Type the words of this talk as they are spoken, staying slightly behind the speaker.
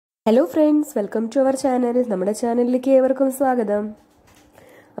Hello friends, welcome to our channel. നമ്മുടെ ചാനലിലേക്ക് ഏവർക്കും സ്വാഗതം.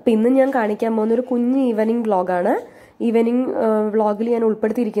 അപ്പോൾ ഇന്ന് ഞാൻ കാണിക്കാൻ പോകുന്ന ഒരു കുഞ്ഞു ഈവനിംഗ് വ്ലോഗാണ്. ഈവനിംഗ് വ്ലോഗിൽ ഞാൻ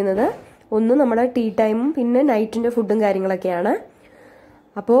ഉൾപ്പെടുത്തിയിരിക്കുന്നത് ഒന്ന് നമ്മുടെ ടീ ടൈമും പിന്നെ നൈറ്റിന്റെ ഫുഡും കാര്യങ്ങളൊക്കെയാണ്.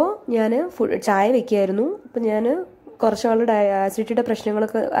 അപ്പോൾ ഞാൻ ചായ വെക്കുകയായിരുന്നു. അപ്പോൾ ഞാൻ കുറച്ച് നാളുടെ ആസിഡിറ്റിയുടെ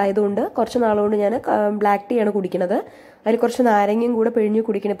പ്രശ്നങ്ങളൊക്കെ ആയതുകൊണ്ട് കുറച്ച് നാളുകൊണ്ട് ഞാൻ ബ്ലാക്ക് ടീ ആണ് കുടിക്കുന്നത്. അതിൽ കുറച്ച് നാരങ്ങയും കൂടെ പിഴിഞ്ഞ്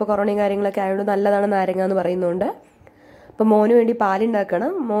കുടിക്കണം. ഇപ്പോൾ കൊറോണയും കാര്യങ്ങളൊക്കെ ആയതുകൊണ്ട് നല്ലതാണ് നാരങ്ങ എന്ന് പറയുന്നുണ്ട്. അപ്പോൾ മോന് വേണ്ടി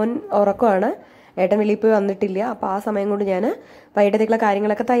പാലുണ്ടാക്കണം. മോൻ ഉറക്കമാണ്, ഏട്ടൻ വെളിയിൽ പോയി വന്നിട്ടില്ല. അപ്പോൾ ആ സമയം കൊണ്ട് ഞാൻ വൈകിട്ടത്തേക്കുള്ള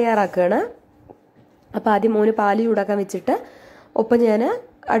കാര്യങ്ങളൊക്കെ തയ്യാറാക്കുകയാണ്. അപ്പോൾ ആദ്യം മോന് പാല് ചൂടാക്കാൻ വെച്ചിട്ട് ഒപ്പം ഞാൻ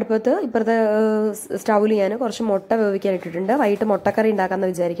അടുപ്പത്ത് ഇപ്പുറത്തെ സ്റ്റൗവിൽ ഞാൻ കുറച്ച് മുട്ട വേവിക്കാൻ ഇട്ടിട്ടുണ്ട്. വൈകിട്ട് മുട്ടക്കറി ഉണ്ടാക്കാമെന്ന്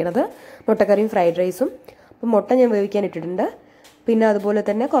വിചാരിക്കണത്, മുട്ടക്കറിയും ഫ്രൈഡ് റൈസും. അപ്പോൾ മുട്ട ഞാൻ വേവിക്കാൻ ഇട്ടിട്ടുണ്ട്. പിന്നെ അതുപോലെ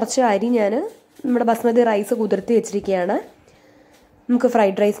തന്നെ കുറച്ച് അരി ഞാൻ നമ്മുടെ ബസ്മതി റൈസ് കുതിർത്തി വെച്ചിരിക്കുകയാണ് നമുക്ക്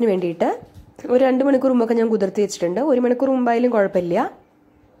ഫ്രൈഡ് റൈസിന് വേണ്ടിയിട്ട്. ഒരു 2 മണിക്കൂർ മുമ്പൊക്കെ ഞാൻ കുതിർത്തി വെച്ചിട്ടുണ്ട്. 1 മണിക്കൂർ മുമ്പായാലും കുഴപ്പമില്ല.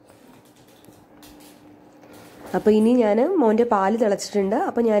 അപ്പോൾ ഇനി ഞാൻ മോൻ്റെ പാല് തിളച്ചിട്ടുണ്ട്.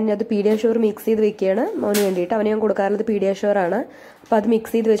 അപ്പോൾ ഞാൻ അത് പീഡിയാഷുവർ മിക്സ് ചെയ്ത് വെക്കുകയാണ് മോന് വേണ്ടിയിട്ട്. അവന് ഞാൻ കൊടുക്കാറുള്ളത് പീഡിയാഷുവറാണ്. അപ്പോൾ അത്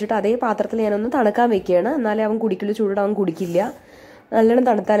മിക്സ് ചെയ്ത് വെച്ചിട്ട് അതേ പാത്രത്തിൽ ഞാനൊന്ന് തണുക്കാൻ വെക്കുകയാണ്. എന്നാലേ അവൻ കുടിക്കുള്ളൂ, ചൂട് അവൻ കുടിക്കില്ല. നല്ലോണം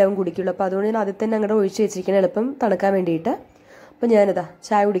തണുത്താലേ അവൻ കുടിക്കുള്ളൂ. അപ്പോൾ അതുകൊണ്ട് ഞാൻ അതിൽ തന്നെ അങ്ങോട്ട് ഒഴിച്ച് വെച്ചിരിക്കണം എളുപ്പം തണുക്കാൻ വേണ്ടിയിട്ട്. അപ്പോൾ ഞാനിതാ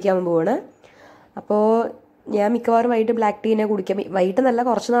ചായ കുടിക്കാൻ പോവാണ്. അപ്പോൾ ഞാൻ മിക്കവാറും വൈകിട്ട് ബ്ലാക്ക് ടീനെ കുടിക്കാം. വൈകിട്ട് നല്ല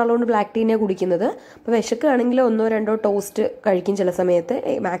കുറച്ച് നാളുകൊണ്ട് ബ്ലാക്ക് ടീനെ കുടിക്കുന്നത്. അപ്പോൾ വിശക്കുകയാണെങ്കിൽ 1-2 ടോസ്റ്റ് കഴിക്കും ചില സമയത്ത്.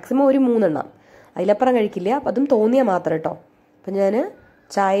 മാക്സിമം ഒരു 3 എണ്ണം, അതിലപ്പുറം കഴിക്കില്ല. അപ്പം അതും തോന്നിയാൽ മാത്രം കേട്ടോ. അപ്പം ഞാൻ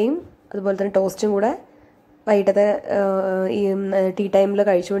ചായയും അതുപോലെ തന്നെ ടോസ്റ്റും കൂടെ വൈകിട്ടത്തെ ഈ ടീ ടൈമിൽ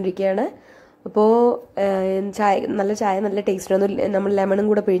കഴിച്ചുകൊണ്ടിരിക്കുകയാണ്. അപ്പോൾ നല്ല ചായ നല്ല ടേസ്റ്റാണ്. നമ്മൾ ലെമണും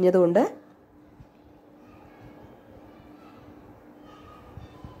കൂടെ പിഴിഞ്ഞതുകൊണ്ട്.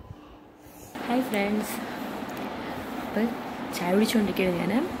 ഹായ് ഫ്രണ്ട്സ്, അപ്പോൾ ചായ കുടിച്ചുകൊണ്ടിരിക്കുകയാണ്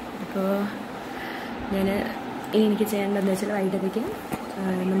ഞാൻ. അപ്പോൾ ഇനി എനിക്ക് ചെയ്യേണ്ടതെന്ന് വെച്ചാൽ വൈകിട്ടത്തേക്ക്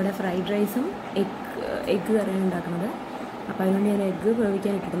നമ്മുടെ ഫ്രൈഡ് റൈസും എഗ്ഗ് കറിയാണ് ഉണ്ടാക്കുന്നത്. അപ്പോൾ അതുകൊണ്ട് ഞാൻ എഗ്ഗ്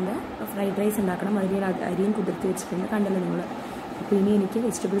വേവിക്കാൻ ഇട്ടിട്ടുണ്ട്. അപ്പോൾ ഫ്രൈഡ് റൈസ് ഉണ്ടാക്കണം. അതിൽ ഞാൻ അരിയും കുതിർത്തി വെച്ചിട്ടുണ്ട്, കണ്ടല്ലോ നിങ്ങൾ. അപ്പോൾ ഇനി എനിക്ക്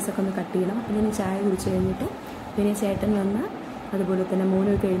വെജിറ്റബിൾസൊക്കെ ഒന്ന് കട്ട് ചെയ്യണം. അപ്പോൾ ഞാൻ ചായ കുടിച്ച് കഴിഞ്ഞിട്ട് പിന്നെ ചേട്ടൻ വന്ന് അതുപോലെ തന്നെ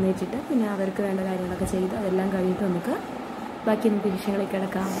മോനൊക്കെ എഴുന്നേറ്റിട്ട് പിന്നെ അവർക്ക് വേണ്ട കാര്യങ്ങളൊക്കെ ചെയ്ത് അതെല്ലാം കഴിഞ്ഞിട്ട് നമുക്ക് ബാക്കി നമുക്ക് വിഷയങ്ങളിലേക്ക്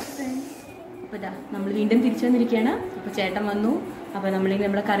കിടക്കാം. അപ്പോൾ ഇതാ നമ്മൾ വീണ്ടും തിരിച്ചു വന്നിരിക്കുകയാണ്. അപ്പോൾ ചേട്ടൻ വന്നു. അപ്പോൾ നമ്മളിങ്ങനെ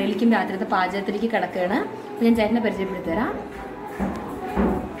നമ്മുടെ കറിയിലേക്കും രാത്രിത്തെ പാചകത്തിലേക്ക് കിടക്കുകയാണ്. അപ്പോൾ ഞാൻ ചേട്ടനെ പരിചയപ്പെടുത്തി തരാം.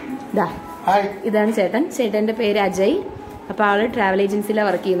 ഇതാണ് ചേട്ടൻ. ചേട്ടൻ്റെ പേര് അജയ്. അപ്പോൾ ആള് ട്രാവൽ ഏജൻസിയിലാണ്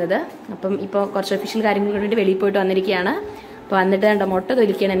വർക്ക് ചെയ്യുന്നത്. അപ്പം ഇപ്പോൾ കുറച്ച് ഒഫീഷ്യൽ കാര്യങ്ങൾക്ക് വേണ്ടി വെളിയിൽ പോയിട്ട് വന്നിരിക്കുകയാണ്. അപ്പോൾ വന്നിട്ട് കണ്ടോ മുട്ട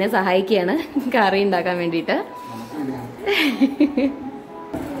തൊലിക്കാൻ എന്നെ സഹായിക്കുകയാണ് കറി ഉണ്ടാക്കാൻ വേണ്ടിയിട്ട്.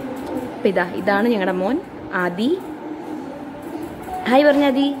 അപ്പം ഇതാണ് ഞങ്ങളുടെ മോൻ ആദി. ഹായ് പറഞ്ഞ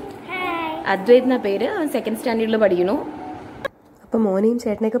ആദി. അദ്വൈത് എന്ന പേര്. അവൻ 2nd സ്റ്റാൻഡേർഡിൽ പഠിക്കുന്നു. അപ്പോൾ മോനെയും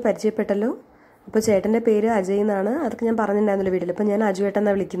ചേട്ടനെയൊക്കെ പരിചയപ്പെട്ടല്ലോ. അപ്പോൾ ചേട്ടൻ്റെ പേര് അജയ് എന്നാണ്. അതൊക്കെ ഞാൻ പറഞ്ഞിട്ടുണ്ടായിരുന്നല്ലോ വീട്ടിൽ. അപ്പോൾ ഞാൻ അജു ഏട്ടൻ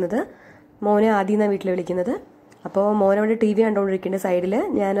എന്നാണ് വിളിക്കുന്നത്, മോനെ ആദ്യം എന്നാണ് വീട്ടിൽ വിളിക്കുന്നത്. അപ്പോൾ മോനവിടെ TV കണ്ടുകൊണ്ടിരിക്കേണ്ട സൈഡിൽ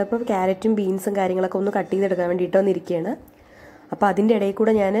ഞാനപ്പോൾ ക്യാരറ്റും ബീൻസും കാര്യങ്ങളൊക്കെ ഒന്ന് കട്ട് ചെയ്തെടുക്കാൻ വേണ്ടിയിട്ട് വന്നിരിക്കുകയാണ്. അപ്പോൾ അതിൻ്റെ ഇടയിൽ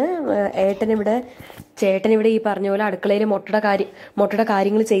കൂടെ ഞാൻ ചേട്ടനിവിടെ ഈ പറഞ്ഞ പോലെ അടുക്കളയിൽ മുട്ടയുടെ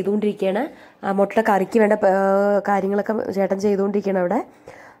കാര്യങ്ങൾ ചെയ്തുകൊണ്ടിരിക്കുകയാണ്. ആ മുട്ടയുടെ കറിക്ക് വേണ്ട കാര്യങ്ങളൊക്കെ ചേട്ടൻ ചെയ്തുകൊണ്ടിരിക്കുകയാണ് അവിടെ.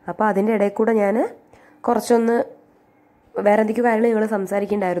 അപ്പോൾ അതിൻ്റെ ഇടയിൽ കൂടെ ഞാൻ കുറച്ചൊന്ന് വേറെ എന്തൊക്കെയോ കാര്യങ്ങൾ നിങ്ങൾ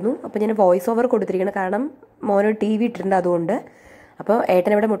സംസാരിക്കേണ്ടായിരുന്നു. അപ്പോൾ ഞാൻ വോയിസ് ഓവർ കൊടുത്തിരിക്കണം, കാരണം മോനൊരു TV ഇട്ടിട്ടുണ്ട് അതുകൊണ്ട്. അപ്പോൾ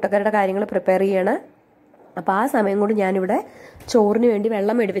ഏട്ടനിവിടെ മുട്ടക്കറിയുടെ കാര്യങ്ങൾ പ്രിപ്പയർ ചെയ്യണം. അപ്പോൾ ആ സമയം കൊണ്ട് ഞാനിവിടെ ചോറിന് വേണ്ടി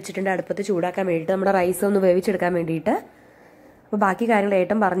വെള്ളം വെച്ചിട്ടുണ്ട് അടുപ്പത്ത് ചൂടാക്കാൻ വേണ്ടിയിട്ട്, നമ്മുടെ റൈസ് ഒന്ന് വേവിച്ചെടുക്കാൻ വേണ്ടിയിട്ട്. അപ്പോൾ ബാക്കി കാര്യങ്ങൾ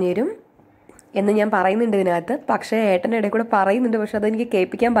ഏട്ടൻ പറഞ്ഞു തരും എന്ന് ഞാൻ പറയുന്നുണ്ട് ഇതിനകത്ത്. പക്ഷേ ഏട്ടൻ്റെ ഇടയിൽ കൂടെ പറയുന്നുണ്ട്, പക്ഷെ അതെനിക്ക്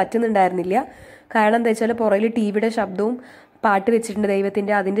കേൾപ്പിക്കാൻ പറ്റുന്നുണ്ടായിരുന്നില്ല. കാരണം എന്താ വെച്ചാൽ പുറകിൽ TVയുടെ ശബ്ദവും പാട്ട് വെച്ചിട്ടുണ്ട്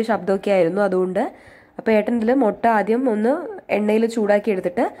ദൈവത്തിൻ്റെ, അതിൻ്റെ ശബ്ദമൊക്കെ ആയിരുന്നു അതുകൊണ്ട്. അപ്പോൾ ഏട്ടൻ ഇതിൽ മുട്ട ആദ്യം ഒന്ന് എണ്ണയിൽ ചൂടാക്കി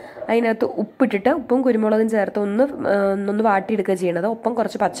എടുത്തിട്ട് അതിനകത്ത് ഉപ്പിട്ടിട്ട് ഉപ്പും കുരുമുളകും ചേർത്ത് ഒന്ന് വാട്ടിയെടുക്കുക ചെയ്യണത്. ഒപ്പം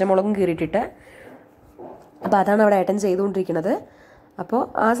കുറച്ച് പച്ചമുളകും കീറിയിട്ടിട്ട്. അപ്പോൾ അതാണ് അവിടെ ഏട്ടൻ ചെയ്തുകൊണ്ടിരിക്കുന്നത്. അപ്പോൾ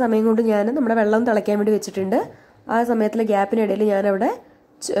ആ സമയം കൊണ്ട് ഞാൻ നമ്മുടെ വെള്ളം തിളയ്ക്കാൻ വേണ്ടി വെച്ചിട്ടുണ്ട്. ആ സമയത്തിലെ ഗ്യാപ്പിനിടയിൽ ഞാനവിടെ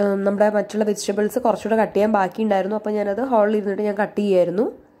നമ്മുടെ മറ്റുള്ള വെജിറ്റബിൾസ് കുറച്ചുകൂടെ കട്ട് ചെയ്യാൻ ബാക്കി ഉണ്ടായിരുന്നു. അപ്പോൾ ഞാനത് ഹോളിൽ ഇരുന്നിട്ട് ഞാൻ കട്ട് ചെയ്യുമായിരുന്നു.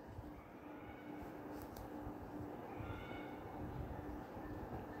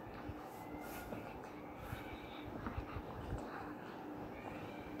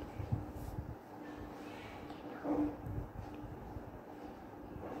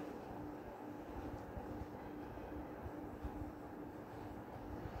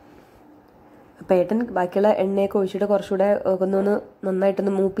 അപ്പോൾ ഏട്ടൻ ബാക്കിയുള്ള എണ്ണയൊക്കെ ഒഴിച്ചിട്ട് കുറച്ചുകൂടെ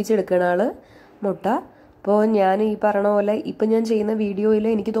നന്നായിട്ടൊന്ന് മൂപ്പിച്ചെടുക്കുകയാണ് ആള് മുട്ട. അപ്പോൾ ഞാൻ ഈ പറഞ്ഞ പോലെ ഇപ്പം ഞാൻ ചെയ്യുന്ന വീഡിയോയിൽ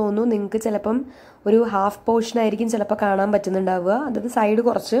എനിക്ക് തോന്നുന്നു നിങ്ങൾക്ക് ചിലപ്പം ഒരു ഹാഫ് പോർഷൻ ആയിരിക്കും ചിലപ്പോൾ കാണാൻ പറ്റുന്നുണ്ടാവുക. അതായത് സൈഡ്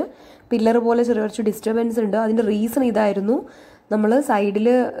കുറച്ച് പില്ലർ പോലെ കുറച്ച് ഡിസ്റ്റർബൻസ് ഉണ്ട്. അതിൻ്റെ റീസൺ ഇതായിരുന്നു, നമ്മൾ സൈഡിൽ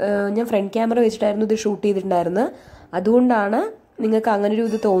ഞാൻ ഫ്രണ്ട് ക്യാമറ വെച്ചിട്ടായിരുന്നു ഇത് ഷൂട്ട് ചെയ്തിട്ടുണ്ടായിരുന്നത്. അതുകൊണ്ടാണ് നിങ്ങൾക്ക് അങ്ങനെ ഒരു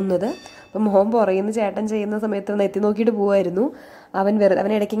ഇത് തോന്നുന്നത്. അപ്പം മോൻ പുറയുന്ന ചേട്ടൻ ചെയ്യുന്ന സമയത്ത് ഒന്ന് എത്തി നോക്കിയിട്ട് പോവായിരുന്നു. അവൻ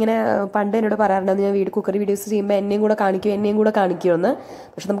ഇടയ്ക്ക് ഇങ്ങനെ പണ്ട് എന്നോട് പറയാറുണ്ടായിരുന്നു, ഞാൻ കുക്കറി വീഡിയോസ് ചെയ്യുമ്പോൾ എന്നെയും കൂടെ കാണിക്കുമെന്ന്.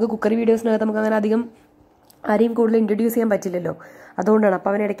 പക്ഷെ നമുക്ക് കുക്കറി വീഡിയോസിനകത്ത് നമുക്ക് അങ്ങനെ അധികം ആരെയും കൂടുതൽ ഇൻട്രൊഡ്യൂസ് ചെയ്യാൻ പറ്റില്ലല്ലോ. അതുകൊണ്ടാണ്.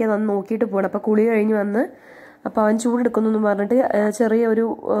 അപ്പോൾ അവൻ ഇടയ്ക്ക് വന്ന് നോക്കിയിട്ട് പോകണം. അപ്പോൾ കുളി കഴിഞ്ഞ് വന്ന് അപ്പോൾ അവൻ ചൂടെടുക്കുന്നു എന്ന് പറഞ്ഞിട്ട് ചെറിയൊരു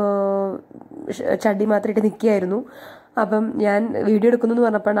ചട്ടി മാത്രമായിട്ട് നിൽക്കുകയായിരുന്നു. അപ്പം ഞാൻ വീഡിയോ എടുക്കുന്നു എന്ന്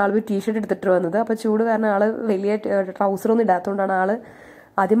പറഞ്ഞപ്പോഴാണ് ആൾ ഒരു ടീഷർട്ട് എടുത്തിട്ട് വന്നത്. അപ്പോൾ ചൂട് കാരണം ആൾ വലിയ ട്രൗസറൊന്നും ഇടാത്തതുകൊണ്ടാണ് ആൾ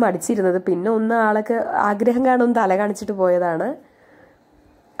ആദ്യം മടിച്ചിരുന്നത്. പിന്നെ ഒന്ന് ആൾക്ക് ആഗ്രഹം കാണും തല കാണിച്ചിട്ട് പോയതാണ്.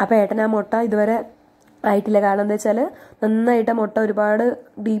 അപ്പോൾ ഏട്ടൻ ആ മുട്ട ഇതുവരെ ആയിട്ടില്ല. കാരണം എന്താ വെച്ചാൽ നന്നായിട്ട് മുട്ട ഒരുപാട്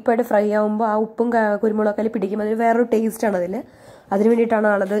ഡീപ്പായിട്ട് ഫ്രൈ ആകുമ്പോൾ ആ ഉപ്പും കുരുമുളകൊക്കെ പിടിക്കുമ്പോൾ അതിന് വേറൊരു ടേസ്റ്റാണ് അതിന് വേണ്ടിയിട്ടാണ്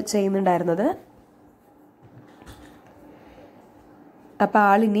ആളത് ചെയ്യുന്നുണ്ടായിരുന്നത്. അപ്പോൾ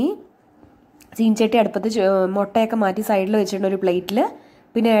ആളിനി ചീൻചട്ടി അടുപ്പത്ത് മുട്ടയൊക്കെ മാറ്റി സൈഡിൽ വെച്ചിട്ടുണ്ട് ഒരു പ്ലേറ്റിൽ.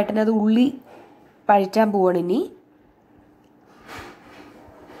 പിന്നെ ഏട്ടനത് ഉള്ളി പഴറ്റാൻ പോവാണ് ഇനി.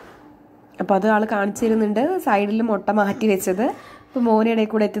 അപ്പോൾ അത് ആൾ കാണിച്ചു തരുന്നുണ്ട്, സൈഡിൽ മുട്ട മാറ്റി വെച്ചത്. ഇപ്പോൾ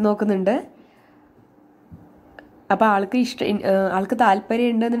മോനിടയിൽ കൂടെ എത്തി നോക്കുന്നുണ്ട്. അപ്പോൾ ആൾക്ക് താല്പര്യം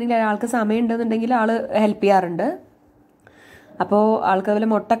ഉണ്ടെന്നുണ്ടെങ്കിൽ, ആൾക്ക് സമയം ഉണ്ടെന്നുണ്ടെങ്കിൽ ആൾ ഹെൽപ്പ് ചെയ്യാറുണ്ട്. അപ്പോൾ ആൾക്ക് അതുപോലെ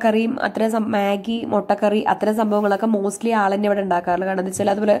മുട്ടക്കറിയും അത്തരം മാഗി, മുട്ടക്കറി അത്തരം സംഭവങ്ങളൊക്കെ മോസ്റ്റ്ലി ആൾ തന്നെ ഇവിടെ ഉണ്ടാക്കാറുള്ളൂ. കാരണം എന്താ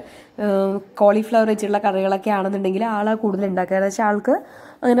വെച്ചാൽ അതുപോലെ കോളിഫ്ലവർ വെച്ചിട്ടുള്ള കറികളൊക്കെ ആണെന്നുണ്ടെങ്കിൽ ആളാണ് കൂടുതൽ ഉണ്ടാക്കുക. എന്ന് വെച്ചാൽ ആൾക്ക്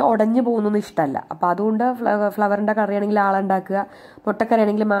അങ്ങനെ ഉടഞ്ഞു പോകുന്നൊന്നും ഇഷ്ടമല്ല. അപ്പോൾ അതുകൊണ്ട് ഫ്ലവറിൻ്റെ കറിയാണെങ്കിൽ ആളുണ്ടാക്കുക, മുട്ടക്കറി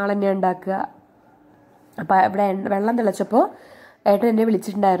ആണെങ്കിലും ആൾ തന്നെ ഉണ്ടാക്കുക. അപ്പോൾ ഇവിടെ വെള്ളം തിളച്ചപ്പോൾ ഏട്ടൻ എന്നെ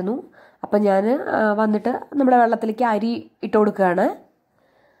വിളിച്ചിട്ടുണ്ടായിരുന്നു. അപ്പം ഞാൻ വന്നിട്ട് നമ്മുടെ വെള്ളത്തിലേക്ക് അരി ഇട്ട് കൊടുക്കുകയാണ്.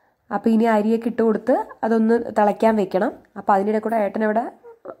 അപ്പോൾ ഇനി അരിയൊക്കെ ഇട്ട് കൊടുത്ത് അതൊന്ന് തിളയ്ക്കാൻ വെക്കണം. അപ്പോൾ അതിനിടെ കൂടെ ഏട്ടനവിടെ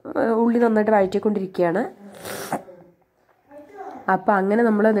ഉള്ളി നന്നായിട്ട് വഴറ്റിക്കൊണ്ടിരിക്കുകയാണ്. അപ്പോൾ അങ്ങനെ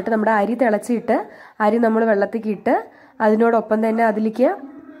നമ്മൾ എന്നിട്ട് നമ്മുടെ അരി തിളച്ചിട്ട് അരി നമ്മൾ വെള്ളത്തിലേക്ക് ഇട്ട് അതിനോടൊപ്പം തന്നെ അതിലേക്ക്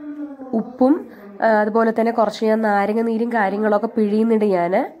ഉപ്പും അതുപോലെ തന്നെ കുറച്ച് ഞാൻ നാരങ്ങ നീരും കാര്യങ്ങളൊക്കെ പിഴിയുന്നുണ്ട്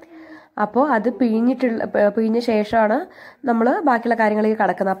ഞാൻ. അപ്പോൾ അത് പിഴിഞ്ഞ ശേഷമാണ് നമ്മൾ ബാക്കിയുള്ള കാര്യങ്ങളിലേക്ക്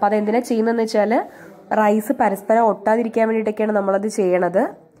കടക്കുന്നത്. അപ്പോൾ അതെന്തിനാണ് ചെയ്യുന്നതെന്ന് വെച്ചാൽ റൈസ് പരസ്പരം ഒട്ടാതിരിക്കാൻ വേണ്ടിയിട്ടൊക്കെയാണ് നമ്മളത് ചെയ്യണത്.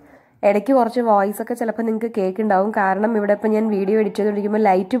 ഇടയ്ക്ക് കുറച്ച് വോയിസൊക്കെ ചിലപ്പോൾ നിങ്ങൾക്ക് കേൾക്കുന്നുണ്ടാവും. കാരണം ഇവിടെ ഇപ്പം ഞാൻ വീഡിയോ എഡിറ്റ് ചെയ്തുകൊണ്ടിരിക്കുമ്പോൾ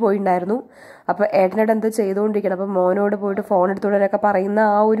ലൈറ്റ് പോയിട്ടുണ്ടായിരുന്നു. അപ്പോൾ ഏട്ടനോട് എന്തോ ചെയ്തുകൊണ്ടിരിക്കണം. അപ്പോൾ മോനോട് പോയിട്ട് ഫോൺ എടുത്തുകൊണ്ടൊക്കെ പറയുന്ന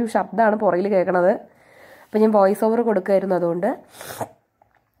ആ ഒരു ശബ്ദമാണ് പുറകിൽ കേൾക്കണത്. അപ്പോൾ ഞാൻ വോയിസ് ഓവർ കൊടുക്കുമായിരുന്നു അതുകൊണ്ട്.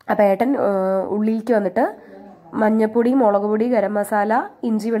 അപ്പോൾ ഏട്ടൻ ഉള്ളിലേക്ക് വന്നിട്ട് മഞ്ഞപ്പൊടി, മുളക് പൊടി, ഗരം മസാല,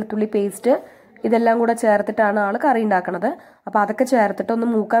 ഇഞ്ചി വെളുത്തുള്ളി പേസ്റ്റ് ഇതെല്ലാം കൂടെ ചേർത്തിട്ടാണ് ആൾ കറി ഉണ്ടാക്കണത്. അപ്പോൾ അതൊക്കെ ചേർത്തിട്ട് ഒന്ന്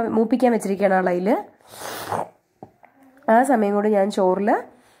മൂപ്പിക്കാൻ വെച്ചിരിക്കുകയാണ് ആളതിൽ. ആ സമയം കൊണ്ട് ഞാൻ ചോറിൽ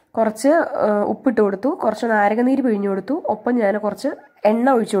കുറച്ച് ഉപ്പിട്ട് കൊടുത്തു, കുറച്ച് നാരങ്ങനീര് പിഴിഞ്ഞു കൊടുത്തു, ഒപ്പം ഞാൻ കുറച്ച് എണ്ണ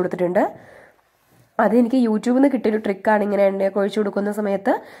ഒഴിച്ചു കൊടുത്തിട്ടുണ്ട്. അതെനിക്ക് യൂട്യൂബിൽ നിന്ന് കിട്ടിയൊരു ട്രിക്കാണ്. ഇങ്ങനെ എണ്ണയൊക്കെ ഒഴിച്ചു കൊടുക്കുന്ന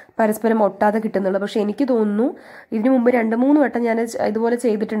സമയത്ത് പരസ്പരം ഒട്ടാതെ കിട്ടുന്നുള്ളത്. പക്ഷെ എനിക്ക് തോന്നുന്നു ഇതിനു മുമ്പ് 2-3 വട്ടം ഞാൻ ഇതുപോലെ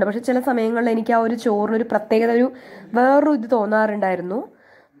ചെയ്തിട്ടുണ്ട്. പക്ഷെ ചില സമയങ്ങളിൽ എനിക്ക് ആ ഒരു ചോറിനൊരു പ്രത്യേകത, വേറൊരു ഇത് തോന്നാറുണ്ടായിരുന്നു.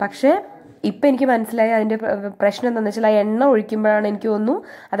 പക്ഷേ ഇപ്പം എനിക്ക് മനസ്സിലായി അതിൻ്റെ പ്രശ്നം എന്താണെന്ന് വെച്ചാൽ ആ എണ്ണ ഒഴിക്കുമ്പോഴാണ് എനിക്ക് തോന്നുന്നു.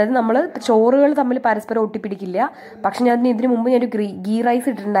 അതായത് നമ്മൾ ചോറുകൾ തമ്മിൽ പരസ്പരം ഒട്ടിപ്പിടിക്കില്ല. പക്ഷെ ഇതിനു മുമ്പ് ഞാനൊരു ഗീ റൈസ്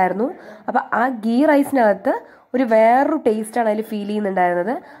ഇട്ടിട്ടുണ്ടായിരുന്നു. അപ്പോൾ ആ ഗീ റൈസിനകത്ത് ഒരു വേറൊരു ടേസ്റ്റാണ് അതിൽ ഫീൽ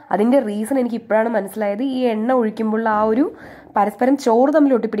ചെയ്യുന്നുണ്ടായിരുന്നത്. അതിൻ്റെ റീസൺ എനിക്ക് ഇപ്പോഴാണ് മനസ്സിലായത്. ഈ എണ്ണ ഒഴിക്കുമ്പോൾ ആ ഒരു പരസ്പരം ചോറ്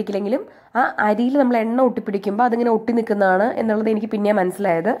തമ്മിൽ ഒട്ടിപ്പിടിക്കില്ലെങ്കിലും ആ അരിയിൽ നമ്മൾ എണ്ണ ഒട്ടിപ്പിടിക്കുമ്പോൾ അതിങ്ങനെ ഒട്ടി നിൽക്കുന്നതാണ് എന്നുള്ളത് എനിക്ക് പിന്നെ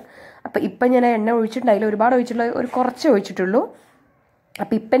മനസ്സിലായത്. അപ്പോൾ ഇപ്പം ഞാൻ ആ എണ്ണ ഒഴിച്ചിട്ടുണ്ടായില്ല, ഒരുപാട് ഒരു കുറച്ചേ ഒഴിച്ചിട്ടുള്ളൂ.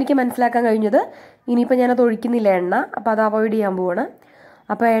 അപ്പോൾ ഇപ്പം എനിക്ക് മനസ്സിലാക്കാൻ കഴിഞ്ഞത് ഇനിയിപ്പോൾ ഞാനത് ഒഴിക്കുന്നില്ല എണ്ണ. അപ്പോൾ അത് അവോയ്ഡ് ചെയ്യാൻ പോവാണ്.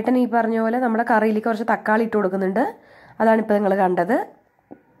 അപ്പോൾ ഏട്ടൻ ഈ പറഞ്ഞ പോലെ നമ്മുടെ കറിയിലേക്ക് കുറച്ച് തക്കാളി ഇട്ട് കൊടുക്കുന്നുണ്ട്. അതാണിപ്പോൾ നിങ്ങൾ കണ്ടത്.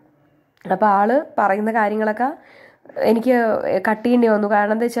 അപ്പോൾ ആൾ പറയുന്ന കാര്യങ്ങളൊക്കെ എനിക്ക് കട്ട് ചെയ്യേണ്ടി വന്നു.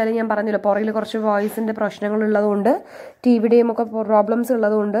 കാരണം എന്താ വെച്ചാൽ ഞാൻ പറഞ്ഞല്ലോ, പുറകിൽ കുറച്ച് വോയിസിൻ്റെ പ്രശ്നങ്ങളുള്ളതുകൊണ്ട്, ടി വിയുടെയും ഒക്കെ പ്രോബ്ലംസ്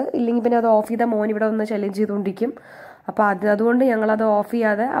ഉള്ളതുകൊണ്ട്, ഇല്ലെങ്കിൽ പിന്നെ അത് ഓഫ് ചെയ്താൽ മോൻ ഇവിടെ ഒന്ന് ചലഞ്ച് ചെയ്തുകൊണ്ടിരിക്കും. അപ്പോൾ അതുകൊണ്ട് ഞങ്ങളത് ഓഫ്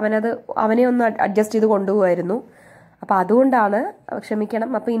ചെയ്യാതെ അവനെ ഒന്ന് അഡ്ജസ്റ്റ് ചെയ്ത് കൊണ്ടുപോകുമായിരുന്നു. അപ്പോൾ അതുകൊണ്ടാണ്, ക്ഷമിക്കണം.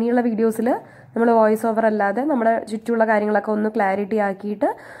 അപ്പോൾ ഇനിയുള്ള വീഡിയോസിൽ നമ്മൾ വോയിസ് ഓവർ അല്ലാതെ നമ്മുടെ ചുറ്റുമുള്ള കാര്യങ്ങളൊക്കെ ഒന്ന് ക്ലാരിറ്റി ആക്കിയിട്ട്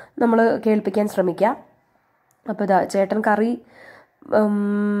നമ്മൾ കേൾപ്പിക്കാൻ ശ്രമിക്കാം. അപ്പോൾ ഇതാ ചേട്ടൻ കറി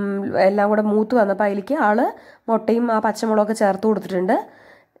എല്ലാം കൂടെ മൂത്ത് വന്നപ്പോൾ അതിലേക്ക് ആൾ മുട്ടയും ആ പച്ചമുളകൊക്കെ ചേർത്ത് കൊടുത്തിട്ടുണ്ട്.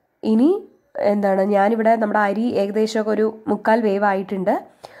 ഇനി ഞാനിവിടെ നമ്മുടെ അരി ഏകദേശമൊക്കെ ഒരു 3/4 വേവായിട്ടുണ്ട്.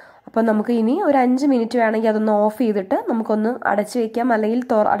 അപ്പം നമുക്ക് ഇനി ഒരു 5 മിനിറ്റ് വേണമെങ്കിൽ അതൊന്ന് ഓഫ് ചെയ്തിട്ട് നമുക്കൊന്ന് അടച്ച് വയ്ക്കാം. അല്ലെങ്കിൽ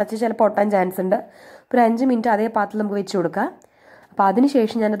അടച്ച് ചിലപ്പോൾ ഒട്ടാൻ ചാൻസ് ഉണ്ട്. ഒരു 5 മിനിറ്റ് അതേ പാത്രത്തിൽ നമുക്ക് വെച്ച് കൊടുക്കാം. അപ്പോൾ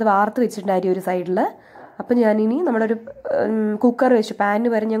അതിനുശേഷം ഞാനത് വാർത്ത് വെച്ചിട്ടുണ്ടായിരുന്നു ഒരു സൈഡിൽ. അപ്പം ഞാനിനി നമ്മുടെ ഒരു കുക്കർ വെച്ചു, പാനിന്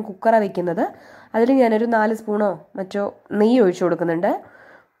വരെ ഞാൻ കുക്കറാണ് വെക്കുന്നത്. അതിൽ ഞാനൊരു 4 സ്പൂണോ മറ്റോ നെയ്യ് ഒഴിച്ചു കൊടുക്കുന്നുണ്ട്.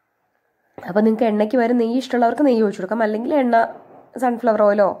 അപ്പോൾ നിങ്ങൾക്ക് എണ്ണയ്ക്ക് വരെ നെയ്യ് ഇഷ്ടമുള്ളവർക്ക് നെയ്യ് ഒഴിച്ചു കൊടുക്കാം, അല്ലെങ്കിൽ സൺഫ്ലവർ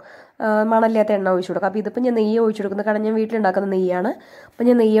ഓയിലോ മണമില്ലാത്ത എണ്ണ ഒഴിച്ചു കൊടുക്കാം. അപ്പോൾ ഇതിപ്പോൾ ഞാൻ നെയ്യ് ഒഴിച്ചു കൊടുക്കുന്നത്, കാരണം ഞാൻ വീട്ടിലുണ്ടാക്കുന്ന നെയ്യാണ്. അപ്പോൾ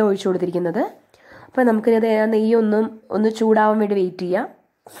ഞാൻ നെയ്യ് ഒഴിച്ചു കൊടുത്തിരിക്കുന്നത്. അപ്പോൾ നമുക്കിത് നെയ്യ് ഒന്ന് ചൂടാവാൻ വേണ്ടി വെയിറ്റ് ചെയ്യാം.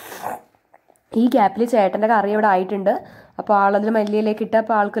 ഈ ഗ്യാപ്പിൽ ചേട്ടൻ്റെ കറി ഇവിടെ ആയിട്ടുണ്ട്. അപ്പോൾ ആളതിൽ മല്ലിയിലേക്ക് ഇട്ട്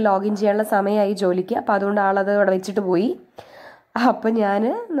അപ്പോൾ ആൾക്ക് ലോഗിൻ ചെയ്യാനുള്ള സമയമായി ജോലിക്ക്. അപ്പോൾ അതുകൊണ്ട് ആളത് അവിടെ വെച്ചിട്ട് പോയി. അപ്പം ഞാൻ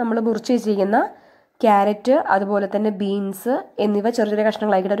നമ്മൾ മുറിച്ച് വെച്ചിരിക്കുന്ന ക്യാരറ്റ്, അതുപോലെ തന്നെ ബീൻസ് എന്നിവ ചെറിയ ചെറിയ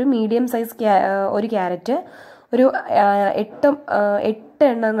കഷ്ണങ്ങളാക്കിയിട്ട് ഒരു മീഡിയം സൈസ് ഒരു ക്യാരറ്റ്, ഒരു 8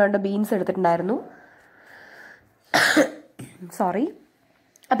 എണ്ണം കണ്ട് ബീൻസ് എടുത്തിട്ടുണ്ടായിരുന്നു. സോറി.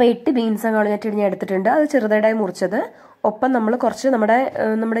 അപ്പോൾ 8 ബീൻസ് അങ്ങോട്ട് ഞാൻ എടുത്തിട്ടുണ്ട്. അത് ചെറുതായി മുറിച്ചത്. ഒപ്പം നമ്മൾ കുറച്ച്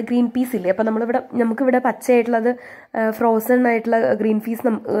നമ്മുടെ ഗ്രീൻ പീസ് ഇല്ലേ, അപ്പം നമുക്കിവിടെ പച്ചയായിട്ടുള്ളത് ഫ്രോസൺ ആയിട്ടുള്ള ഗ്രീൻ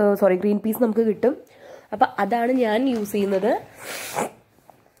പീസ് നമുക്ക് കിട്ടും. അപ്പം അതാണ് ഞാൻ യൂസ് ചെയ്യുന്നത്.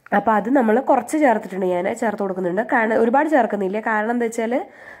 അപ്പോൾ അത് നമ്മൾ കുറച്ച് ചേർത്തിട്ടുണ്ട്, ഞാൻ ചേർത്ത് കൊടുക്കുന്നുണ്ട്. കാരണം ഒരുപാട് ചേർക്കുന്നില്ല. കാരണം എന്താ വെച്ചാൽ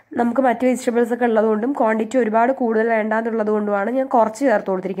നമുക്ക് മറ്റ് വെജിറ്റബിൾസ് ഒക്കെ ഉള്ളതുകൊണ്ടും ക്വാണ്ടിറ്റി ഒരുപാട് കൂടുതൽ വേണ്ടാന്നുള്ളത് കൊണ്ടുമാണ് ഞാൻ കുറച്ച് ചേർത്ത്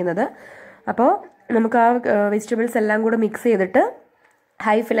കൊടുത്തിരിക്കുന്നത്. അപ്പോൾ നമുക്ക് ആ വെജിറ്റബിൾസ് എല്ലാം കൂടെ മിക്സ് ചെയ്തിട്ട്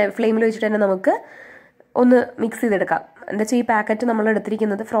ഹൈ ഫ്ലെയിമിൽ വെച്ചിട്ട് തന്നെ നമുക്ക് ഒന്ന് മിക്സ് ചെയ്തെടുക്കാം. എന്താ വെച്ചാൽ ഈ പാക്കറ്റ് നമ്മൾ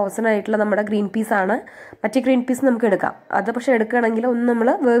എടുത്തിരിക്കുന്നത് ഫ്രോസൺ ആയിട്ടുള്ള നമ്മുടെ ഗ്രീൻ പീസാണ്. മറ്റേ ഗ്രീൻ പീസ് നമുക്ക് എടുക്കാം. അത് പക്ഷേ എടുക്കുകയാണെങ്കിൽ ഒന്ന് നമ്മൾ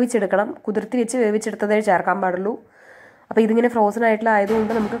വേവിച്ചെടുക്കണം. കുതിർത്തി വെച്ച് വേവിച്ചെടുത്തതേ ചേർക്കാൻ പാടുള്ളൂ. അപ്പോൾ ഇതിങ്ങനെ ഫ്രോസൺ ആയിട്ടുള്ള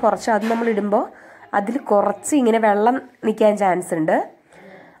ആയതുകൊണ്ട് നമുക്ക് കുറച്ച് അത് നമ്മൾ ഇടുമ്പോൾ അതിൽ കുറച്ച് ഇങ്ങനെ വെള്ളം നിൽക്കാൻ ചാൻസ് ഉണ്ട്.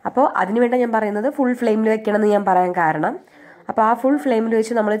 അപ്പോൾ അതിന് വേണ്ട ഞാൻ പറയുന്നത് ഫുൾ ഫ്ലെയിമിൽ വെക്കണമെന്ന് ഞാൻ പറയാൻ കാരണം, അപ്പോൾ ആ ഫുൾ ഫ്ലെയിമിൽ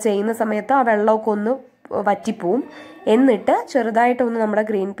വെച്ച് നമ്മൾ ചെയ്യുന്ന സമയത്ത് ആ വെള്ളമൊക്കെ ഒന്ന് വറ്റിപ്പോവും. എന്നിട്ട് ചെറുതായിട്ടൊന്ന് നമ്മുടെ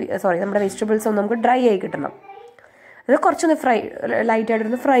നമ്മുടെ വെജിറ്റബിൾസ് ഒന്ന് നമുക്ക് ഡ്രൈ ആയി കിട്ടണം. അത് കുറച്ചൊന്ന്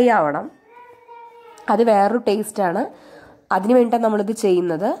ലൈറ്റായിട്ടൊന്ന് ഫ്രൈ ആവണം. അത് വേറൊരു ടേസ്റ്റാണ്. അതിന് വേണ്ടിയിട്ടാണ് നമ്മളിത്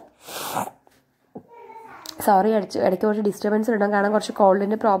ചെയ്യുന്നത്. സോറി, ഇടയ്ക്ക് കുറച്ച് ഡിസ്റ്റർബൻസ് ഉണ്ടാകും. കാരണം കുറച്ച്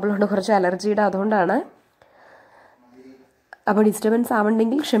കോൾഡിൻ്റെ പ്രോബ്ലം ഉണ്ട്, കുറച്ച് അലർജിയുടെ, അതുകൊണ്ടാണ്. അപ്പോൾ ഡിസ്റ്റർബൻസ്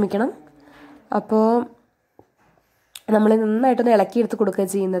ആവണ്ടെങ്കിൽ ക്ഷമിക്കണം. അപ്പോൾ നമ്മൾ നന്നായിട്ടൊന്ന് ഇളക്കിയെടുത്ത് കൊടുക്കുക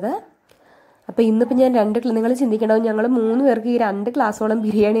ചെയ്യുന്നത്. അപ്പോൾ ഇന്നിപ്പോൾ ഞാൻ നിങ്ങൾ ചിന്തിക്കേണ്ടാവും ഞങ്ങൾ 3 പേർക്ക് ഈ 2 ഗ്ലാസ്സോളം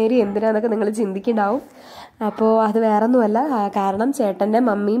ബിരിയാണി അരി എന്തിനാന്നൊക്കെ നിങ്ങൾ ചിന്തിക്കുന്നുണ്ടാവും. അപ്പോൾ അത് വേറൊന്നുമല്ല. കാരണം ചേട്ടൻ്റെ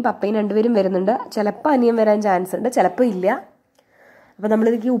മമ്മിയും പപ്പയും 2 പേരും വരുന്നുണ്ട്. ചിലപ്പോൾ അനിയൻ വരാൻ ചാൻസ് ഉണ്ട്, ചിലപ്പോൾ ഇല്ല. അപ്പോൾ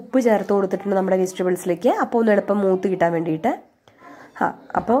നമ്മളിതിലേക്ക് ഉപ്പ് ചേർത്ത് കൊടുത്തിട്ടുണ്ട് നമ്മുടെ വെജിറ്റബിൾസിലേക്ക്. അപ്പോൾ ഒന്ന് എളുപ്പം മൂത്ത് കിട്ടാൻ വേണ്ടിയിട്ട്.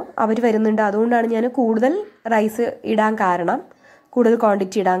 അപ്പോൾ അവർ വരുന്നുണ്ട്. അതുകൊണ്ടാണ് ഞാൻ കൂടുതൽ റൈസ് ഇടാൻ കാരണം, കൂടുതൽ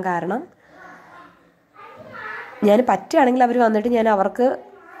ക്വാണ്ടിറ്റി ഇടാൻ കാരണം. ഞാൻ പറ്റുകയാണെങ്കിൽ അവർ വന്നിട്ട് ഞാൻ അവർക്ക്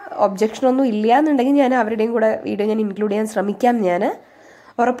ഒബ്ജക്ഷനൊന്നും ഇല്ല എന്നുണ്ടെങ്കിൽ ഞാൻ അവരുടെയും കൂടെ വീഡിയോ ഞാൻ ഇൻക്ലൂഡ് ചെയ്യാൻ ശ്രമിക്കാം. ഞാൻ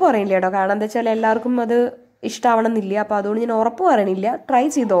ഉറപ്പ് പറയില്ല കേട്ടോ. കാരണം എന്താ വെച്ചാൽ എല്ലാവർക്കും അത് ഇഷ്ടമാവണം എന്നില്ല. അപ്പോൾ അതുകൊണ്ട് ഞാൻ ഉറപ്പ് പറയണില്ല, ട്രൈ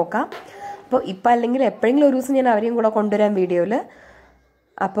ചെയ്ത് നോക്കാം. അപ്പോൾ ഇപ്പം അല്ലെങ്കിൽ എപ്പോഴെങ്കിലും ഒരു ദിവസം ഞാൻ അവരെയും കൂടെ കൊണ്ടുവരാം വീഡിയോയിൽ.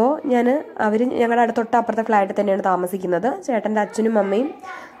 അപ്പോൾ ഞങ്ങളുടെ അടുത്തൊട്ട് അപ്പുറത്തെ ഫ്ലാറ്റിൽ തന്നെയാണ് താമസിക്കുന്നത്. ചേട്ടൻ്റെ അച്ഛനും അമ്മയും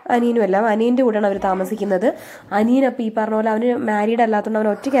അനിയനും എല്ലാം അനിയൻ്റെ കൂടെയാണ് അവർ താമസിക്കുന്നത്. അനിയനപ്പോൾ ഈ പറഞ്ഞ പോലെ അവന് മാരീഡ് അല്ലാത്തതുകൊണ്ട് അവൻ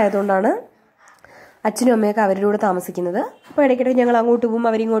ഒറ്റയ്ക്കായതുകൊണ്ടാണ് അച്ഛനും അമ്മയൊക്കെ അവരുടെ കൂടെ താമസിക്കുന്നത്. അപ്പോൾ ഇടയ്ക്കിടയ്ക്ക് ഞങ്ങൾ അങ്ങോട്ട് പോകും,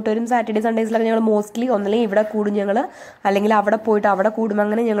 അവരിങ്ങോട്ട് വരും. സാറ്റർഡേ സൺഡേസിലൊക്കെ ഞങ്ങൾ മോസ്റ്റ്ലി ഒന്നല്ലെങ്കിൽ ഇവിടെ കൂടും ഞങ്ങൾ, അല്ലെങ്കിൽ അവിടെ പോയിട്ട് അവിടെ കൂടും.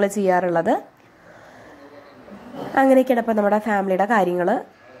 അങ്ങനെ ഞങ്ങൾ ചെയ്യാറുള്ളത്. അങ്ങനെയൊക്കെയാണ് ഇപ്പോൾ നമ്മുടെ ഫാമിലിയുടെ കാര്യങ്ങൾ.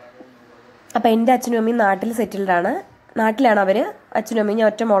 അപ്പോൾ എൻ്റെ അച്ഛനും അമ്മയും നാട്ടിൽ സെറ്റിൽഡാണ്. നാട്ടിലാണ് അവർ. അച്ഛനും അമ്മയും ഞാൻ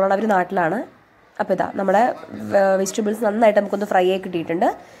ഒറ്റ മോളാണ്, അവർ നാട്ടിലാണ്. അപ്പോൾ ഇതാ നമ്മുടെ വെജിറ്റബിൾസ് നന്നായിട്ട് നമുക്കൊന്ന് ഫ്രൈ ആയി കിട്ടിയിട്ടുണ്ട്.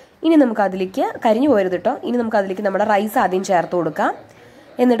 ഇനി നമുക്ക് അതിലേക്ക് കരിഞ്ഞു പോരുത് കേട്ടോ. ഇനി നമുക്ക് അതിലേക്ക് നമ്മുടെ റൈസ് ആദ്യം ചേർത്ത് കൊടുക്കാം.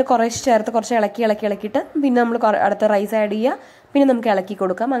 എന്നിട്ട് കുറച്ച് ചേർത്ത് കുറച്ച് ഇളക്കിയിട്ട് പിന്നെ നമ്മൾ അടുത്ത റൈസ് ആഡ് ചെയ്യുക. പിന്നെ നമുക്ക് ഇളക്കി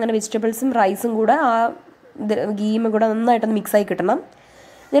കൊടുക്കാം. അങ്ങനെ വെജിറ്റബിൾസും റൈസും കൂടെ ആ ഗീയും കൂടെ നന്നായിട്ടൊന്ന് മിക്സായി കിട്ടണം.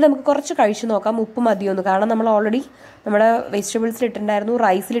 എന്നിട്ട് നമുക്ക് കുറച്ച് കഴിച്ച് നോക്കാം ഉപ്പ് മതിയൊന്ന്. കാരണം നമ്മൾ ഓൾറെഡി നമ്മുടെ വെജിറ്റബിൾസിലിട്ടുണ്ടായിരുന്നു,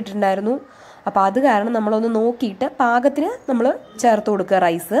 റൈസിലിട്ടുണ്ടായിരുന്നു. അപ്പോൾ അത് കാരണം നമ്മളൊന്ന് നോക്കിയിട്ട് പാകത്തിന് നമ്മൾ ചേർത്ത്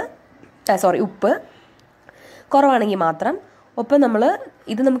കൊടുക്കുക ഉപ്പ് കുറവാണെങ്കിൽ മാത്രം. ഒപ്പം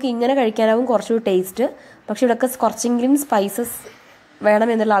ഇത് നമുക്ക് ഇങ്ങനെ കഴിക്കാനാവും കുറച്ചുകൂടി ടേസ്റ്റ്. പക്ഷെ ഇവിടെയൊക്കെ കുറച്ചെങ്കിലും സ്പൈസസ്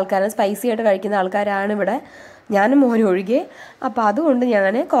വേണമെന്നുള്ള ആൾക്കാരാണ്, സ്പൈസി ആയിട്ട് കഴിക്കുന്ന ആൾക്കാരാണ് ഇവിടെ, ഞാനും മോനും ഒഴികെ. അപ്പോൾ അതുകൊണ്ട്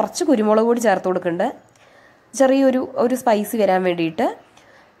ഞാൻ കുറച്ച് കുരുമുളക് കൂടി ചേർത്ത് കൊടുക്കുന്നുണ്ട്, ചെറിയൊരു സ്പൈസി വരാൻ വേണ്ടിയിട്ട്.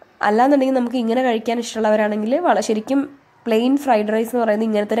 അല്ലാന്നുണ്ടെങ്കിൽ നമുക്ക് ഇങ്ങനെ കഴിക്കാൻ ഇഷ്ടമുള്ളവരാണെങ്കിൽ ശരിക്കും പ്ലെയിൻ ഫ്രൈഡ് റൈസ് എന്ന് പറയുന്നത്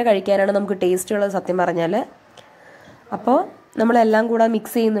ഇങ്ങനെ തന്നെ കഴിക്കാനാണ് നമുക്ക് ടേസ്റ്റ് ഉള്ളത് സത്യം പറഞ്ഞാൽ. അപ്പോൾ നമ്മളെല്ലാം കൂടെ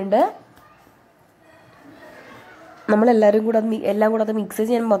മിക്സ് ചെയ്യുന്നുണ്ട്. നമ്മളെല്ലാവരും കൂടെ എല്ലാം കൂടെ അത് മിക്സ്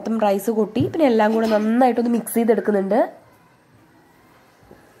ചെയ്ത് ഞാൻ മൊത്തം റൈസ് കൂട്ടി പിന്നെ എല്ലാം കൂടെ നന്നായിട്ടൊന്ന് മിക്സ് ചെയ്തെടുക്കുന്നുണ്ട്.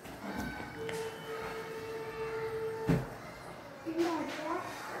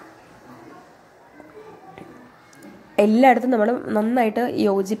 എല്ലായിടത്തും നമ്മൾ നന്നായിട്ട്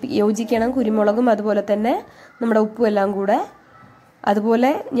യോജിക്കണം. കുരുമുളകും അതുപോലെ തന്നെ നമ്മുടെ ഉപ്പും എല്ലാം കൂടെ. അതുപോലെ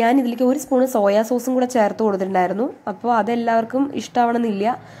ഞാൻ ഇതിലേക്ക് 1 സ്പൂൺ സോയാ സോസും കൂടെ ചേർത്ത് കൊടുത്തിട്ടുണ്ടായിരുന്നു. അപ്പോൾ അതെല്ലാവർക്കും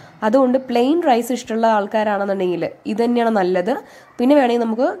ഇഷ്ടമാവണമെന്നില്ല. അതുകൊണ്ട് പ്ലെയിൻ റൈസ് ഇഷ്ടമുള്ള ആൾക്കാരാണെന്നുണ്ടെങ്കിൽ ഇത് തന്നെയാണ് നല്ലത്. പിന്നെ വേണമെങ്കിൽ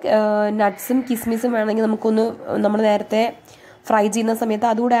നമുക്ക് നട്ട്സും കിസ്മിസും വേണമെങ്കിൽ നമുക്കൊന്ന് നമ്മൾ നേരത്തെ ഫ്രൈ ചെയ്യുന്ന സമയത്ത്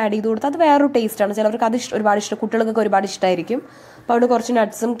അതുകൂടെ ആഡ് ചെയ്ത് കൊടുത്താൽ അത് വേറൊരു ടേസ്റ്റാണ്. ചിലവർക്ക് അത് ഒരുപാട് ഇഷ്ടം, കുട്ടികൾക്കൊക്കെ ഒരുപാട് ഇഷ്ടമായിരിക്കും. അപ്പോൾ അവിടെ കുറച്ച്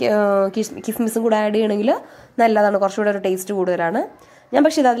നട്ട്സും കിസ്മിസും കൂടെ ആഡ് ചെയ്യണമെങ്കിൽ നല്ലതാണ്, കുറച്ചുകൂടെ ഒരു ടേസ്റ്റ് കൂടുതലാണ്. ഞാൻ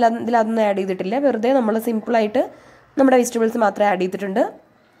പക്ഷേ ഇതിലതൊന്നും ആഡ് ചെയ്തിട്ടില്ല. വെറുതെ നമ്മൾ സിമ്പിളായിട്ട് നമ്മുടെ വെജിറ്റബിൾസ് മാത്രമേ ആഡ് ചെയ്തിട്ടുണ്ട്.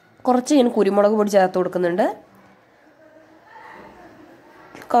 കുറച്ച് ഞാൻ കുരുമുളക് പൊടി ചേർത്ത് കൊടുക്കുന്നുണ്ട്.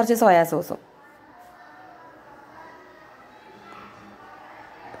 കുറച്ച് സോയാ സോസും.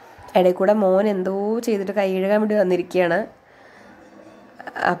 ഇടയിൽ കൂടെ മോൻ എന്തോ ചെയ്തിട്ട് കൈ കഴുകാൻ വേണ്ടി വന്നിരിക്കുകയാണ്.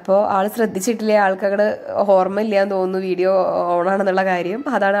 അപ്പോൾ ആൾ ശ്രദ്ധിച്ചിട്ടില്ലേ, ആൾക്കങ്ങോട്ട് ഓർമ്മ ഇല്ലയെന്ന് തോന്നുന്നു വീഡിയോ ഓണാണെന്നുള്ള കാര്യം.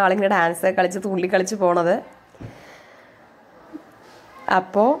 അതാണ് ആളിങ്ങനെ ഡാൻസ് കളിച്ച് തുള്ളി കളിച്ച് പോണത്.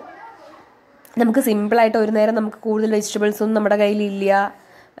 അപ്പോൾ നമുക്ക് സിമ്പിളായിട്ട് ഒരു നേരം നമുക്ക് കൂടുതൽ വെജിറ്റബിൾസൊന്നും നമ്മുടെ കയ്യിലില്ല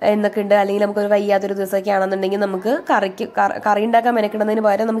എന്നൊക്കെ ഉണ്ട്, അല്ലെങ്കിൽ നമുക്കൊരു വയ്യാത്തൊരു ദിവസമൊക്കെ ആണെന്നുണ്ടെങ്കിൽ നമുക്ക് കറി ഉണ്ടാക്കാൻ മെനക്കിടുന്നതിന്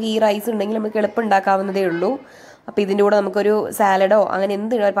പകരം നമുക്ക് ഈ റൈസ് ഉണ്ടെങ്കിൽ നമുക്ക് എളുപ്പം ഉണ്ടാക്കാവുന്നതേ ഉള്ളൂ. അപ്പോൾ ഇതിൻ്റെ കൂടെ നമുക്കൊരു സാലഡോ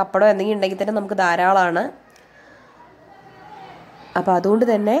അങ്ങനെ പപ്പടോ എന്തെങ്കിലും ഉണ്ടെങ്കിൽ തന്നെ നമുക്ക് ധാരാളമാണ്. അപ്പോൾ അതുകൊണ്ട്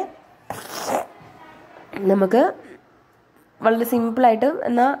തന്നെ നമുക്ക് വളരെ സിമ്പിളായിട്ട്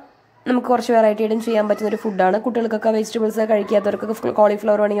എന്നാൽ നമുക്ക് കുറച്ച് വെറൈറ്റി ആയിട്ടും ചെയ്യാൻ പറ്റുന്നൊരു ഫുഡാണ്. കുട്ടികൾക്കൊക്കെ വെജിറ്റബിൾസ് കഴിക്കാത്തവർക്കൊക്കെ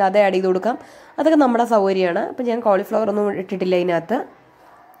കോളിഫ്ലവർ വേണമെങ്കിൽ അത് ആഡ് ചെയ്ത് കൊടുക്കാം. അതൊക്കെ നമ്മുടെ സൗകര്യമാണ്. അപ്പോൾ ഞാൻ കോളിഫ്ലവർ ഒന്നും ഇട്ടിട്ടില്ല ഇതിനകത്ത്.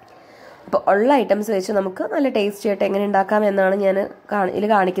 അപ്പോൾ ഉള്ള ഐറ്റംസ് വെച്ച് നമുക്ക് നല്ല ടേസ്റ്റി ആയിട്ട് എങ്ങനെ ഉണ്ടാക്കാം എന്നാണ് ഞാൻ ഇതിൽ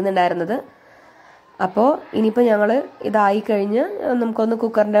കാണിക്കുന്നുണ്ടായിരുന്നത്. അപ്പോൾ ഇനിയിപ്പോൾ ഞങ്ങൾ ഇതായി കഴിഞ്ഞ് നമുക്കൊന്ന്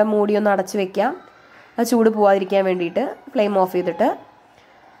കുക്കറിൻ്റെ മൂടിയൊന്ന് അടച്ച് വെക്കാം, അത് ചൂട് പോവാതിരിക്കാൻ വേണ്ടിയിട്ട്, ഫ്ലെയിം ഓഫ് ചെയ്തിട്ട്.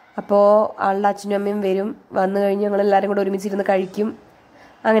 അപ്പോൾ ആളുടെ അച്ഛനും അമ്മയും വന്നു കഴിഞ്ഞ് ഞങ്ങളെല്ലാവരും കൂടെ ഒരുമിച്ചിരുന്ന് കഴിക്കും.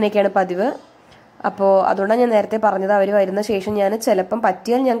 അങ്ങനെയൊക്കെയാണ് പതിവ്. അപ്പോൾ അതുകൊണ്ടാണ് ഞാൻ നേരത്തെ പറഞ്ഞത്, അവർ വരുന്ന ശേഷം ഞാൻ ചിലപ്പം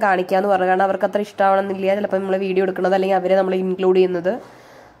പറ്റിയാൽ ഞാൻ കാണിക്കാമെന്ന് പറഞ്ഞു. കാരണം അവർക്ക് അത്ര ഇഷ്ടമാവണമെന്നില്ല ചിലപ്പോൾ നമ്മൾ വീഡിയോ എടുക്കുന്നത്, അല്ലെങ്കിൽ അവരെ നമ്മൾ ഇൻക്ലൂഡ് ചെയ്യുന്നത്.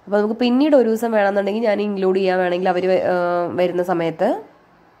 അപ്പോൾ നമുക്ക് പിന്നീട് ഒരു ദിവസം വേണമെന്നുണ്ടെങ്കിൽ ഞാൻ ഇൻക്ലൂഡ് ചെയ്യാൻ വേണമെങ്കിൽ അവർ വരുന്ന സമയത്ത്.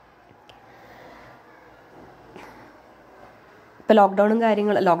 ഇപ്പോൾ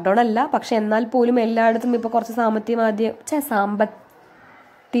ലോക്ക്ഡൗൺ അല്ല, പക്ഷെ എന്നാൽ പോലും എല്ലായിടത്തും ഇപ്പോൾ കുറച്ച്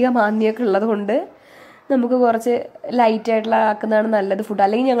സാമ്പത്തിക മാന്ദ്യമൊക്കെ ഉള്ളത് കൊണ്ട് നമുക്ക് കുറച്ച് ലൈറ്റായിട്ടുള്ള ആക്കുന്നതാണ് നല്ലത് ഫുഡ്.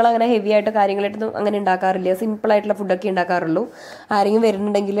 അല്ലെങ്കിൽ ഞങ്ങൾ അങ്ങനെ ഹെവി ആയിട്ട് കാര്യങ്ങളായിട്ടൊന്നും അങ്ങനെ ഉണ്ടാക്കാറില്ല. സിമ്പിളായിട്ടുള്ള ഫുഡൊക്കെ ഉണ്ടാക്കാറുള്ളൂ. ആരെങ്കിലും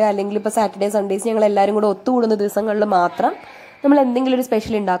വരുന്നുണ്ടെങ്കിൽ, അല്ലെങ്കിൽ ഇപ്പോൾ സാറ്റർഡേ സൺഡേസ് ഞങ്ങൾ എല്ലാവരും കൂടെ ഒത്തുകൂടുന്ന ദിവസങ്ങളിൽ മാത്രം നമ്മൾ എന്തെങ്കിലും ഒരു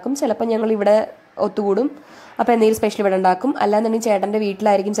സ്പെഷ്യൽ ഉണ്ടാക്കും. ചിലപ്പോൾ ഞങ്ങൾ ഇവിടെ ഒത്തുകൂടും, അപ്പോൾ എന്തെങ്കിലും സ്പെഷ്യൽ ഇവിടെ ഉണ്ടാക്കും. അല്ലാന്നുണ്ടെങ്കിൽ ചേട്ടൻ്റെ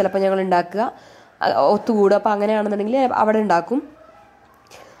വീട്ടിലായിരിക്കും ചിലപ്പോൾ ഞങ്ങൾ ഉണ്ടാക്കുക, ഒത്തുകൂടും. അപ്പോൾ അങ്ങനെയാണെന്നുണ്ടെങ്കിൽ അവിടെ ഉണ്ടാക്കും.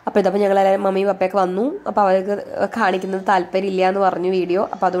 അപ്പോൾ ഇതപ്പോൾ ഞങ്ങളെല്ലാവരും മമ്മിയും പപ്പയൊക്കെ വന്നു. അപ്പോൾ അവർക്ക് കാണിക്കുന്നത് താല്പര്യമില്ല എന്ന് പറഞ്ഞു വീഡിയോ.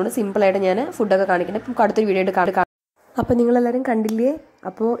 അപ്പോൾ അതുകൊണ്ട് സിമ്പിളായിട്ട് ഞാൻ ഫുഡൊക്കെ കാണിക്കുന്നത്. ഇപ്പം അടുത്തൊരു വീഡിയോ ആയിട്ട് കാണാം. അപ്പോൾ നിങ്ങളെല്ലാവരും കണ്ടില്ലേ?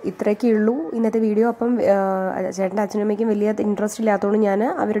 അപ്പോൾ ഇത്രയൊക്കെ ഉള്ളൂ ഇന്നത്തെ വീഡിയോ. അപ്പം ചേട്ടൻ്റെ അച്ഛനും അമ്മയ്ക്കും വലിയ ഇൻട്രസ്റ്റ് ഇല്ലാത്തതുകൊണ്ട് ഞാൻ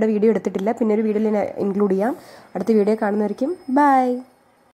അവരുടെ വീഡിയോ എടുത്തിട്ടില്ല. പിന്നെ ഒരു വീഡിയോയിൽ ഞാൻ ഇൻക്ലൂഡ് ചെയ്യാം. അടുത്ത വീഡിയോ കാണുന്നവരിക്കും ബൈ.